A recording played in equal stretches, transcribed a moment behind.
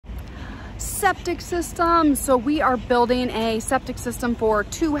septic system. So we are building a septic system for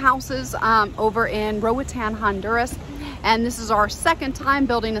 2 houses over in Roatan, Honduras. And this is our second time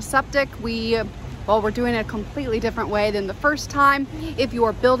building a septic. We're doing it a completely different way than the first time. If you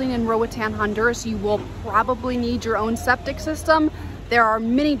are building in Roatan, Honduras, you will probably need your own septic system. There are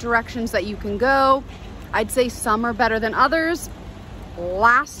many directions that you can go. I'd say some are better than others.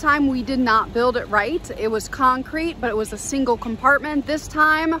 Last time we did not build it right. It was concrete, but it was a single compartment. This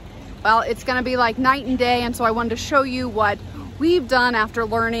time, well, it's gonna be like night and day, and so I wanted to show you what we've done after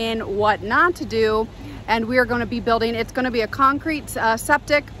learning what not to do. And we are gonna be building, it's gonna be a concrete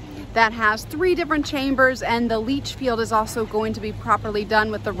septic that has 3 different chambers, and the leach field is also going to be properly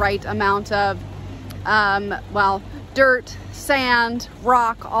done with the right amount of, dirt, sand,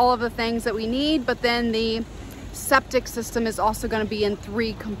 rock, all of the things that we need. But then the septic system is also going to be in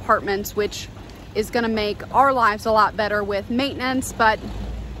 3 compartments, which is going to make our lives a lot better with maintenance, but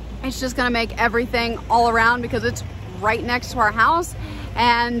it's just going to make everything all around because it's right next to our house.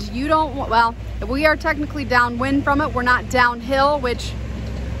 And you don't, well, we are technically downwind from it. We're not downhill, which,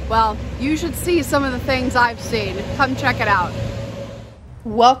 well, you should see some of the things I've seen. Come check it out.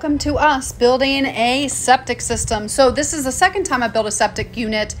 Welcome to us building a septic system. So this is the second time I built a septic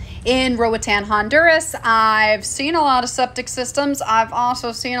unit in Roatan, Honduras. I've seen a lot of septic systems. I've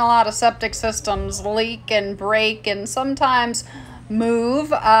also seen a lot of septic systems leak and break and sometimes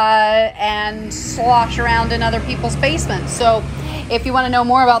move and slosh around in other people's basements. So if you want to know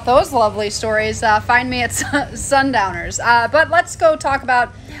more about those lovely stories, find me at Sundowners. But let's go talk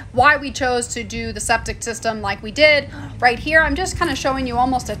about why we chose to do the septic system like we did. Right here, I'm just kind of showing you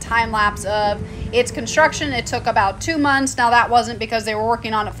almost a time lapse of its construction. It took about 2 months. Now that wasn't because they were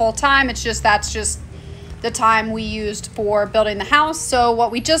working on it full time. It's just, that's just the time we used for building the house. So what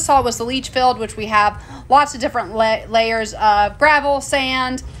we just saw was the leach field, which we have lots of different layers of gravel,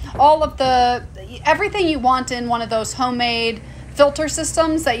 sand, all of everything you want in one of those homemade filter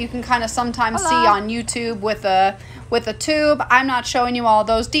systems that you can kind of sometimes see on YouTube with a tube. I'm not showing you all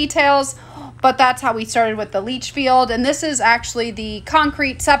those details, but that's how we started with the leach field. And this is actually the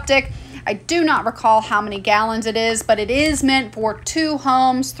concrete septic. I do not recall how many gallons it is, but it is meant for 2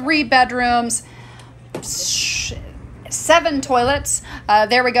 homes, 3 bedrooms, 7 toilets,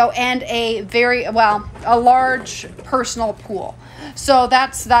 there we go, and a large personal pool. So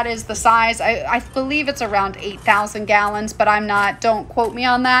that is the size. I believe it's around 8,000 gallons, but don't quote me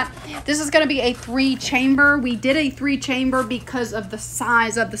on that. This is going to be a 3-chamber. We did a 3-chamber because of the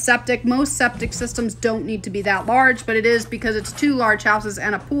size of the septic. Most septic systems don't need to be that large, but it is because it's 2 large houses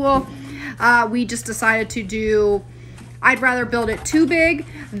and a pool. We just decided to do, I'd rather build it too big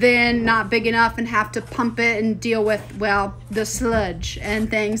than not big enough and have to pump it and deal with, well, the sludge and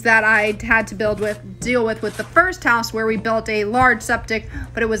things that I had to deal with the first house where we built a large septic,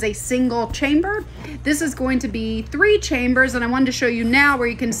 but it was a single chamber. This is going to be 3 chambers, and I wanted to show you now where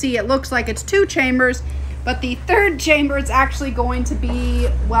you can see it looks like it's 2 chambers, but the 3rd chamber is actually going to be,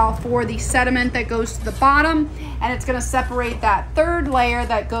 well, for the sediment that goes to the bottom, and it's going to separate that 3rd layer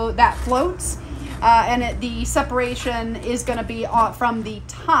that floats. The separation is going to be from the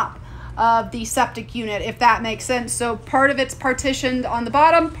top of the septic unit, if that makes sense. So part of it's partitioned on the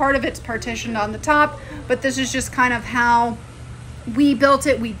bottom, part of it's partitioned on the top, but this is just kind of how we built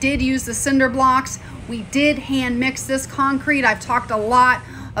it. We did use the cinder blocks. We did hand mix this concrete. I've talked a lot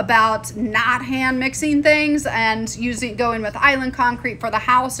about not hand mixing things and going with island concrete for the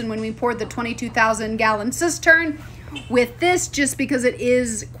house, and when we poured the 22,000 gallon cistern. With this, just because it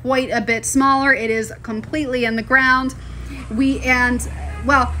is quite a bit smaller, it is completely in the ground. We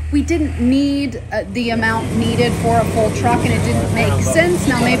didn't need the amount needed for a full truck, and it didn't make sense.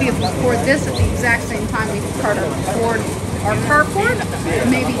 Now maybe if we poured this at the exact same time we poured our carport,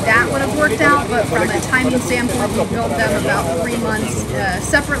 maybe that would have worked out, but from a timing standpoint, we built them about 3 months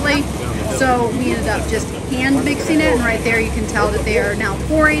separately. So we ended up just hand mixing it, and right there you can tell that they are now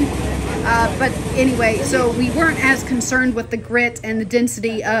pouring. But anyway, so we weren't as concerned with the grit and the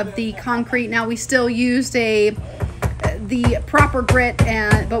density of the concrete. Now we still used the proper grit,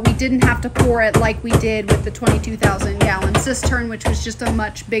 but we didn't have to pour it like we did with the 22,000 gallon cistern, which was just a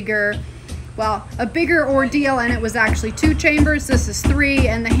much bigger, a bigger ordeal, and it was actually 2 chambers. This is 3,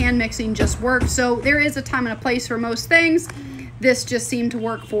 and the hand mixing just worked. So there is a time and a place for most things. This just seemed to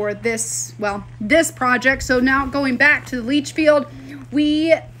work for this project. So now going back to the leach field,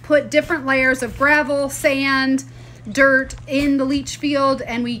 we put different layers of gravel, sand, dirt in the leach field,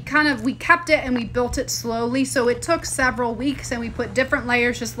 and we kept it and we built it slowly. So it took several weeks, and we put different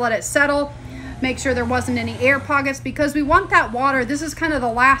layers, just let it settle, make sure there wasn't any air pockets, because we want that water. This is kind of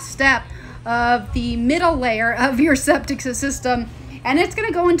the last step of the middle layer of your septic system, and it's going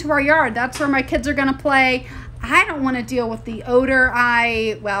to go into our yard. That's where my kids are going to play. I don't want to deal with the odor.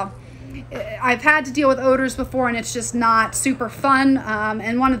 I've had to deal with odors before, and it's just not super fun.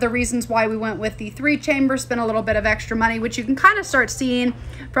 And one of the reasons why we went with the 3-chamber, spent a little bit of extra money, which you can kind of start seeing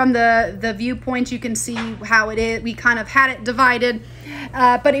from the viewpoint. You can see how it is. We kind of had it divided.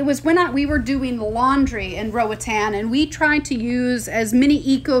 But it was when we were doing laundry in Roatan, and we tried to use as many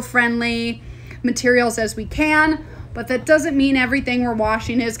eco-friendly materials as we can. But that doesn't mean everything we're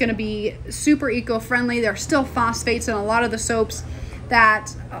washing is going to be super eco-friendly. There are still phosphates in a lot of the soaps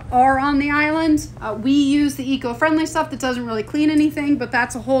that are on the island. We use the eco-friendly stuff that doesn't really clean anything, but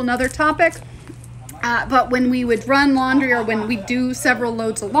that's a whole nother topic. But when we would run laundry, or when we do several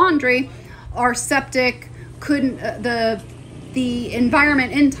loads of laundry, our septic couldn't, the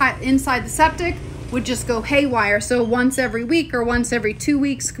environment inside the septic would just go haywire. So once every week or once every 2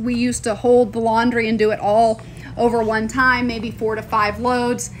 weeks, we used to hold the laundry and do it all over one time, maybe 4 to 5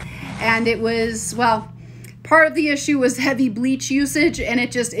 loads. And it was, well, part of the issue was heavy bleach usage, and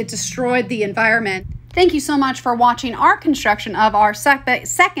it destroyed the environment. Thank you so much for watching our construction of our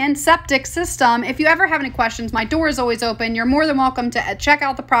second septic system. If you ever have any questions, my door is always open. You're more than welcome to check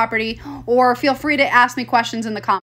out the property, or feel free to ask me questions in the comments.